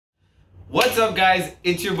What's up guys,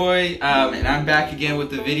 it's your boy, and I'm back again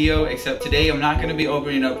with the video, except today I'm not going to be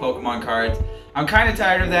opening up Pokemon cards. I'm kind of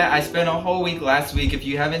tired of that. I spent a whole week last week. If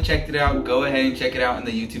you haven't checked it out, go ahead and check it out on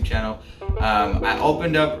the YouTube channel. I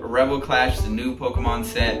opened up Rebel Clash, the new Pokemon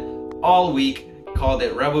set, all week. Called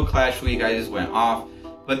it Rebel Clash Week. I just went off.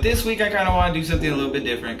 But this week I kind of want to do something a little bit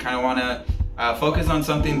different. Kind of want to focus on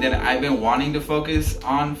something that I've been wanting to focus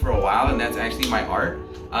on for a while, and that's actually my art.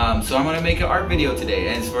 So I'm going to make an art video today.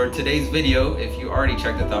 And for today's video, if you already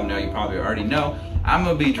checked the thumbnail, you probably already know, I'm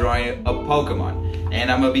going to be drawing a Pokemon. And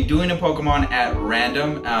I'm going to be doing a Pokemon at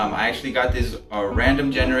random. I actually got this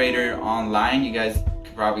random generator online. You guys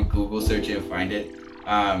could probably Google search it and find it.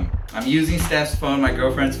 I'm using Steph's phone, my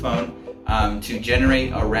girlfriend's phone, to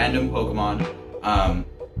generate a random Pokemon.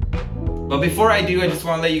 But before I do, I just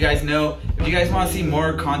want to let you guys know, if you guys want to see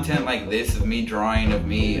more content like this, of me drawing, of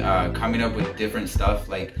me coming up with different stuff,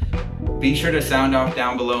 like, be sure to sound off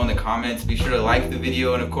down below in the comments. Be sure to like the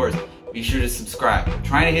video, and of course, be sure to subscribe. I'm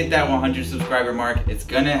trying to hit that 100 subscriber mark. It's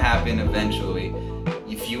gonna happen eventually.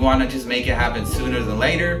 If you want to just make it happen sooner than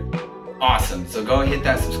later, awesome. So go hit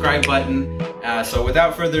that subscribe button. So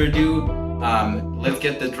without further ado, let's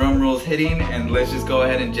get the drum rolls hitting, and let's just go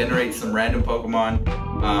ahead and generate some random Pokemon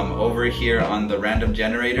over here on the random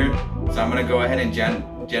generator. So I'm gonna go ahead and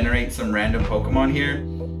generate some random Pokemon here,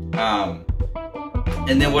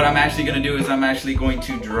 and then what I'm actually gonna do is I'm actually going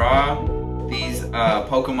to draw these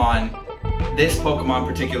Pokemon, this Pokemon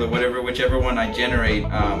particular, whichever one I generate.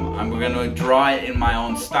 I'm gonna draw it in my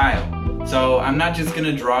own style. So I'm not just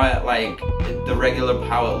gonna draw it like the regular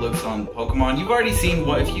how it looks on Pokemon. You've already seen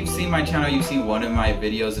if you've seen my channel, you've seen one of my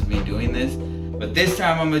videos of me doing this. But this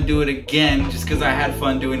time I'm gonna do it again just because I had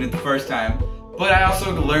fun doing it the first time. But I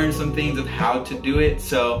also learned some things of how to do it,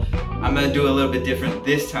 so I'm gonna do a little bit different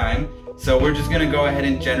this time. So we're just gonna go ahead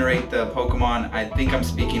and generate the Pokemon. I think I'm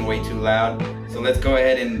speaking way too loud. So let's go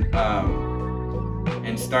ahead and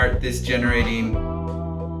start this generating.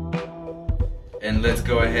 And let's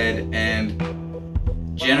go ahead and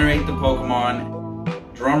generate the Pokemon.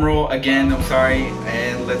 Drum roll again, I'm sorry.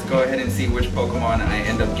 And let's go ahead and see which Pokemon I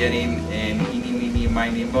end up getting. And eeny, meeny,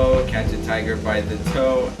 miny, mo, catch a tiger by the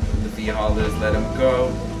toe. The bee hollers, let him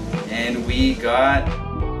go. And we got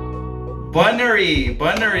Bunnery.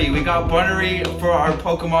 We got Bunnery for our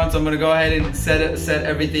Pokemon. So I'm gonna go ahead and set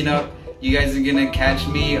everything up. You guys are gonna catch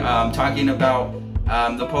me talking about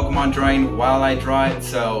the Pokemon drawing while I draw it,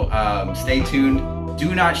 so stay tuned.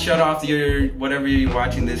 Do not shut off your whatever you're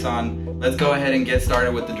watching this on. Let's go ahead and get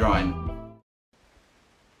started with the drawing.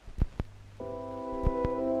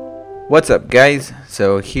 What's up guys?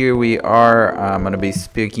 So here we are. I'm going to be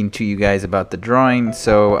speaking to you guys about the drawing.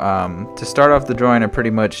 So to start off the drawing, I pretty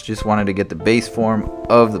much just wanted to get the base form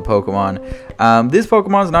of the Pokemon. This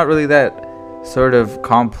Pokemon's not really that sort of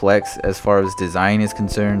complex as far as design is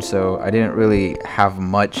concerned, so I didn't really have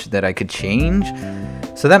much that I could change,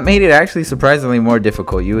 so that made it actually surprisingly more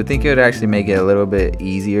difficult. You would think it would actually make it a little bit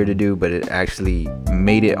easier to do, but it actually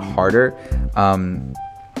made it harder.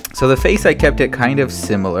 So the face, I kept it kind of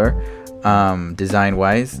similar design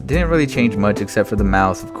wise. Didn't really change much except for the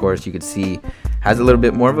mouth. Of course, you could see has a little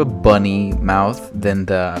bit more of a bunny mouth than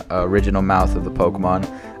the original mouth of the Pokemon.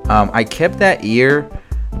 I kept that ear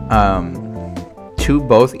to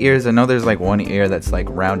both ears. I know there's like one ear that's like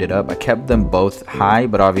rounded up. I kept them both high,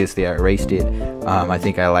 but obviously I erased it. I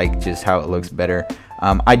think I like just how it looks better.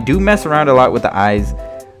 I do mess around a lot with the eyes.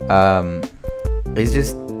 It's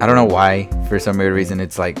just, I don't know why, for some weird reason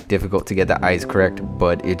it's like difficult to get the eyes correct,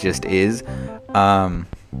 but it just is. I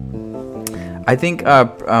think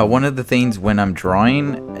one of the things when I'm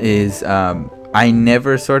drawing is I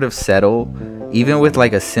never sort of settle, even with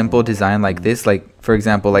like a simple design like this, like for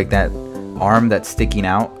example like that arm that's sticking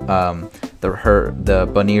out, the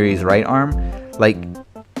Bunnery's right arm, like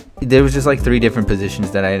there was just like 3 different positions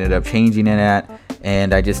that I ended up changing it at,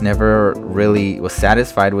 and I just never really was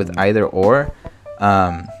satisfied with either or.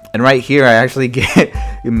 And right here I actually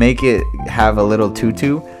make it have a little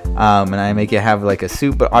tutu, and I make it have like a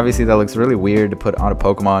suit, but obviously that looks really weird to put on a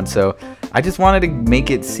Pokemon, so I just wanted to make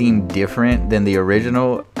it seem different than the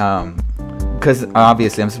original, because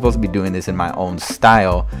obviously I'm supposed to be doing this in my own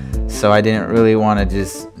style, so I didn't really want to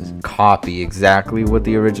just copy exactly what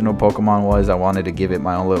the original Pokemon was. I wanted to give it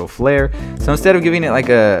my own little flair. So instead of giving it like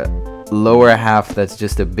a lower half that's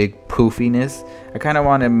just a big poofiness, I kind of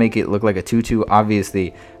want to make it look like a tutu.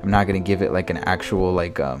 Obviously I'm not going to give it like an actual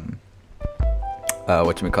like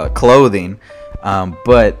whatchamacallit, clothing,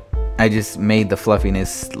 but I just made the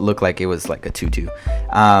fluffiness look like it was like a tutu.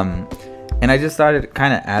 And I just thought it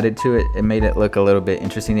kind of added to it. It made it look a little bit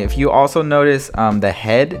interesting. If you also notice the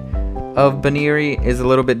head of Baneri is a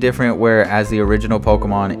little bit different, whereas the original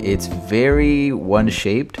Pokemon, it's very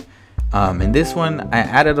one-shaped. In this one, I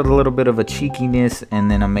added a little bit of a cheekiness,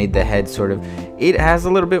 and then I made the head sort of, it has a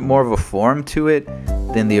little bit more of a form to it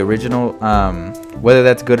than the original. Whether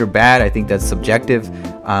that's good or bad, I think that's subjective.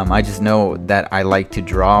 I just know that I like to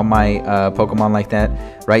draw my Pokemon like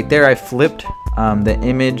that. Right there, I flipped the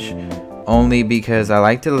image only because I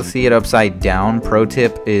like to see it upside down. Pro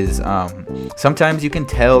tip is sometimes you can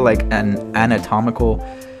tell like an anatomical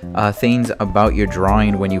things about your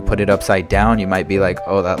drawing when you put it upside down. You might be like,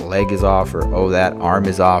 oh, that leg is off, or oh, that arm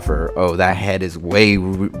is off, or oh, that head is way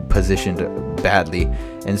positioned badly.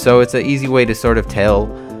 And so it's an easy way to sort of tell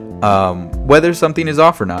whether something is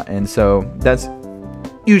off or not. And so that's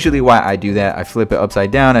usually why I do that. I flip it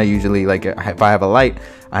upside down. I usually, like, if I have a light,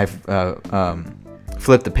 I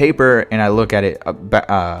flip the paper and I look at it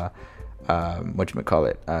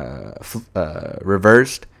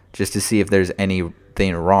reversed, just to see if there's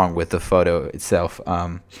anything wrong with the photo itself.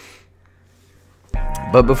 But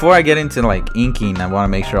before I get into like inking, I want to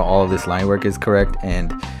make sure all of this line work is correct.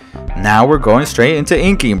 And now we're going straight into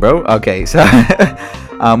inking, bro. Okay, so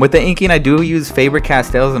with the inking, I do use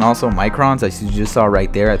Faber-Castells and also microns. As you just saw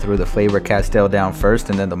right there, I threw the Faber-Castell down first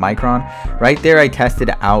and then the micron. Right there, I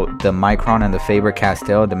tested out the micron and the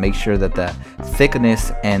Faber-Castell to make sure that the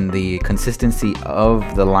thickness and the consistency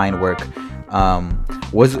of the line work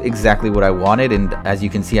was exactly what I wanted. And as you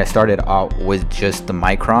can see, I started out with just the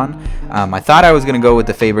micron. I thought I was going to go with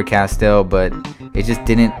the Faber-Castell, but it just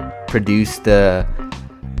didn't produce the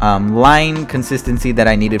line consistency that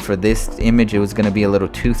I needed for this image. It was going to be a little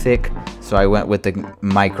too thick, so I went with the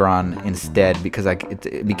micron instead because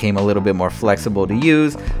it became a little bit more flexible to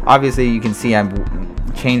use. Obviously, you can see I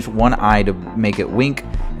changed one eye to make it wink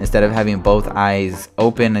instead of having both eyes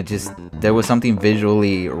open. There was something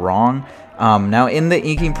visually wrong. Now in the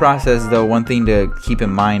inking process though, one thing to keep in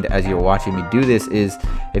mind as you're watching me do this is,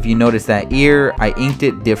 if you notice that ear, I inked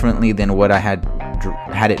it differently than what I had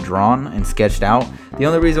it drawn and sketched out. The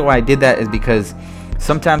only reason why I did that is because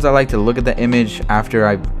sometimes I like to look at the image after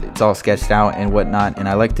it's all sketched out and whatnot, and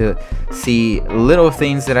I like to see little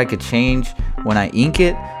things that I could change when I ink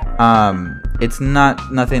it. It's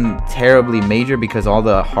nothing terribly major because all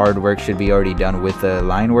the hard work should be already done with the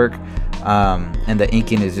line work. And the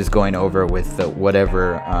inking is just going over with the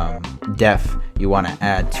whatever depth you want to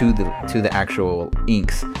add to the actual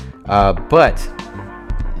inks. But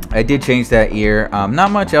I did change that ear.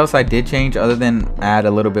 Not much else I did change other than add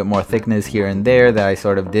a little bit more thickness here and there that I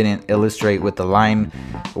sort of didn't illustrate with the line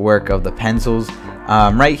work of the pencils.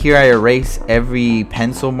 Right here I erase every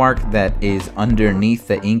pencil mark that is underneath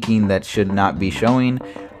the inking that should not be showing.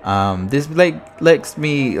 This lets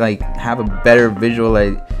me have a better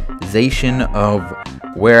visualization of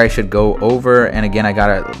where I should go over. And again, I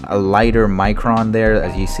got a lighter micron there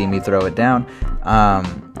as you see me throw it down.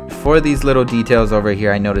 For these little details over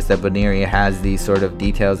here, I noticed that Baneri has these sort of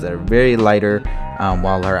details that are very lighter,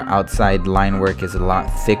 while her outside line work is a lot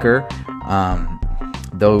thicker.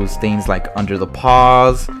 Those things like under the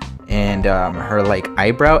paws and her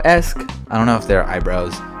eyebrow-esque, I don't know if they're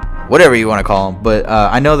eyebrows, whatever you want to call them, but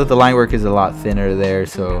I know that the line work is a lot thinner there,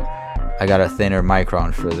 so I got a thinner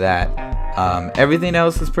micron for that. Everything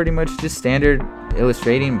else is pretty much just standard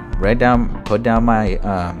illustrating. Put down my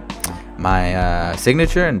my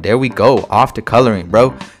signature, and there we go, off to coloring,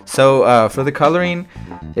 bro. So for the coloring,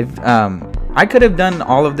 if I could have done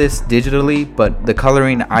all of this digitally, but the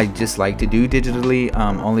coloring I just like to do digitally,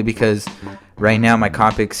 only because right now my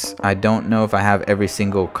Copics, I don't know if I have every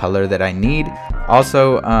single color that I need.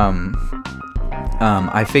 Also,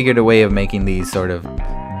 I figured a way of making these sort of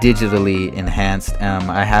digitally enhanced.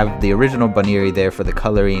 I have the original Baneri there for the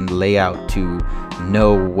coloring layout to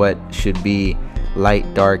know what should be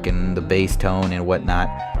light, dark, and the base tone and whatnot,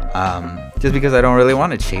 just because I don't really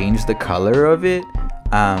want to change the color of it.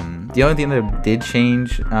 The only thing that did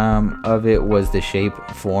change of it was the shape,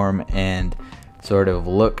 form, and sort of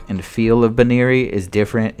look and feel of Baneri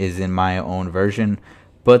is in my own version.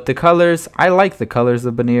 But the colors, I like the colors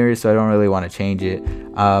of Baneri, so I don't really want to change it.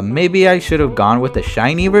 Maybe I should have gone with the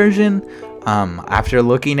shiny version. After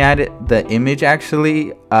looking at it, the image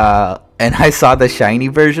actually, and I saw the shiny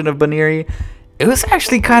version of Baneri, it was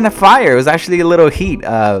actually kind of fire. It was actually a little heat.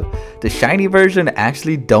 The shiny version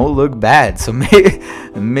actually don't look bad. So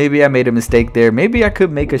maybe I made a mistake there. Maybe I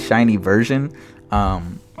could make a shiny version.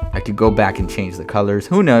 I could go back and change the colors.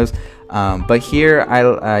 Who knows? But here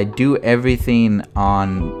I do everything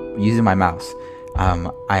on using my mouse.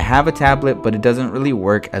 I have a tablet, but it doesn't really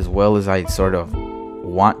work as well as I sort of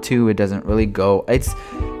want to. It doesn't really go.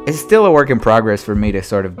 it's still a work in progress for me to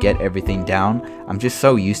sort of get everything down. I'm just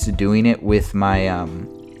so used to doing it with my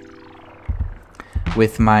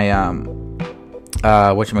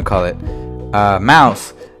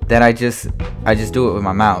mouse, that I just do it with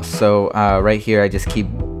my mouse. So right here I just keep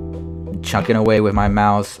chunking away with my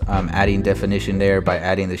mouse, adding definition there by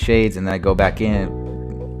adding the shades, and then I go back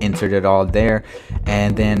in, insert it all there,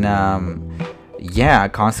 and then yeah,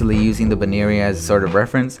 constantly using the Baneri as a sort of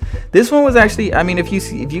reference. This one was actually, I mean, if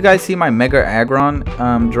you guys see my Mega Agron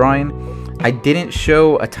drawing, I didn't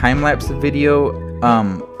show a time-lapse video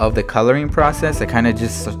of the coloring process. I kind of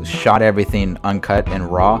just shot everything uncut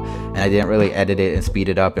and raw, and I didn't really edit it and speed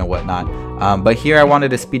it up and whatnot. But here I wanted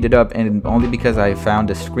to speed it up, and only because I found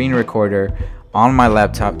a screen recorder on my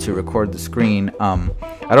laptop to record the screen. I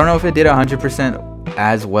don't know if it did 100%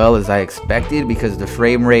 as well as I expected, because the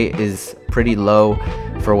frame rate is pretty low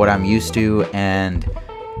for what I'm used to, and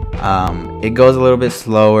it goes a little bit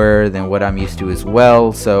slower than what I'm used to as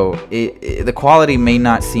well. So the quality may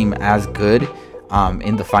not seem as good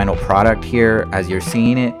in the final product here as you're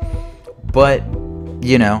seeing it, but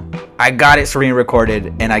you know, I got it screen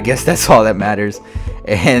recorded, and I guess that's all that matters.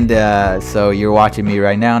 And so you're watching me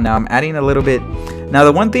right now. Now I'm adding a little bit. Now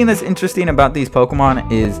the one thing that's interesting about these Pokemon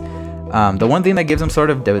is the one thing that gives them sort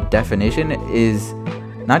of the definition is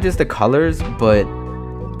not just the colors, but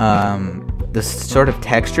the sort of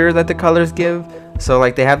texture that the colors give. So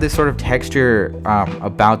like they have this sort of texture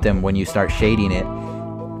about them when you start shading it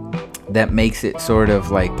that makes it sort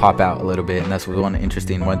of like pop out a little bit, and that's one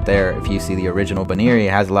interesting one there. If you see the original Baneri,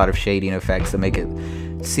 it has a lot of shading effects that make it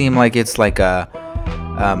seem like it's like a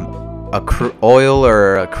oil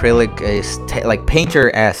or acrylic, like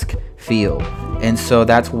painter-esque feel. And so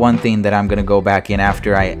that's one thing that I'm gonna go back in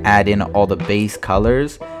after I add in all the base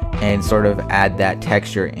colors and sort of add that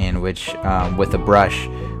texture in, which with a brush,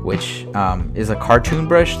 which is a cartoon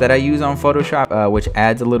brush that I use on Photoshop, which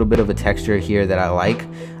adds a little bit of a texture here that I like.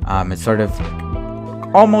 It sort of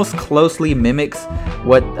almost closely mimics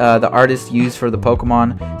what the artist used for the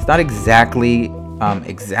Pokemon. It's not exactly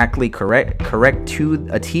correct to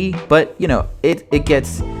a T, but you know, it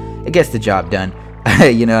gets the job done.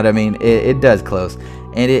 You know what I mean? It does close,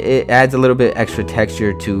 and it adds a little bit extra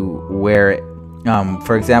texture to where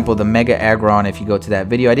for example, the Mega Aggron, if you go to that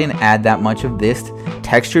video, I didn't add that much of this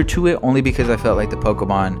texture to it, only because I felt like the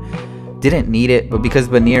Pokemon didn't need it. But because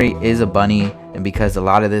Baneri is a bunny, and because a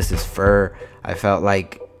lot of this is fur, I felt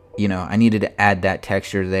like, you know, I needed to add that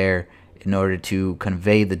texture there in order to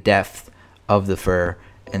convey the depth of the fur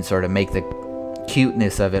and sort of make the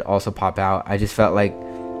cuteness of it also pop out. I just felt like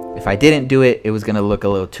if I didn't do it, it was gonna look a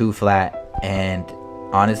little too flat, and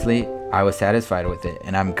honestly, I was satisfied with it,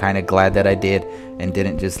 and I'm kind of glad that I did and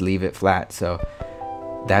didn't just leave it flat. So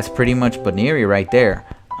that's pretty much Baneri right there.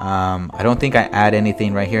 I don't think I add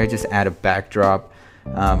anything right here. I just add a backdrop,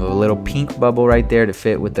 a little pink bubble right there to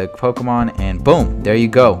fit with the Pokemon, and boom, there you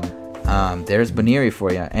go. There's Baneri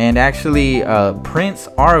for you. And actually, prints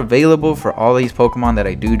are available for all these Pokemon that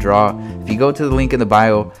I do draw. If you go to the link in the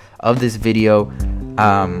bio of this video,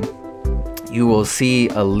 you will see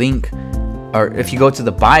a link, or if you go to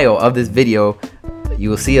the bio of this video, you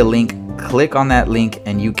will see a link. Click on that link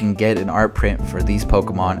and you can get an art print for these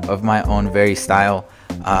Pokemon of my own very style.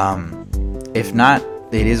 If not,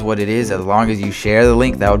 it is what it is. As long as you share the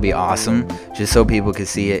link, that would be awesome, just so people could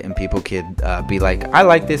see it and people could be like, I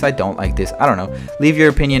like this, I don't like this, I don't know. Leave your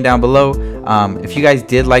opinion down below. If you guys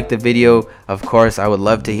did like the video, of course, I would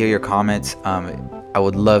love to hear your comments. I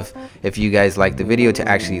would love if you guys like the video to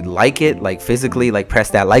actually like it, like physically, like press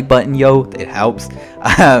that like button, yo, it helps.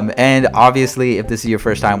 And obviously, if this is your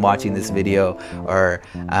first time watching this video, or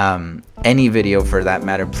any video for that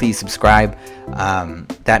matter, please subscribe.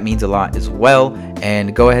 That means a lot as well.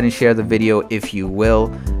 And go ahead and share the video if you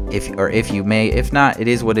will, if you may. If not, it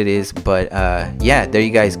is what it is. But yeah, there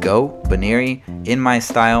you guys go, Baneri in my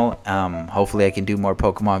style. Hopefully I can do more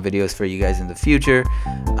Pokemon videos for you guys in the future.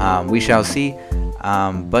 We shall see.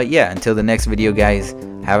 But yeah, until the next video, guys,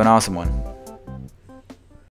 have an awesome one.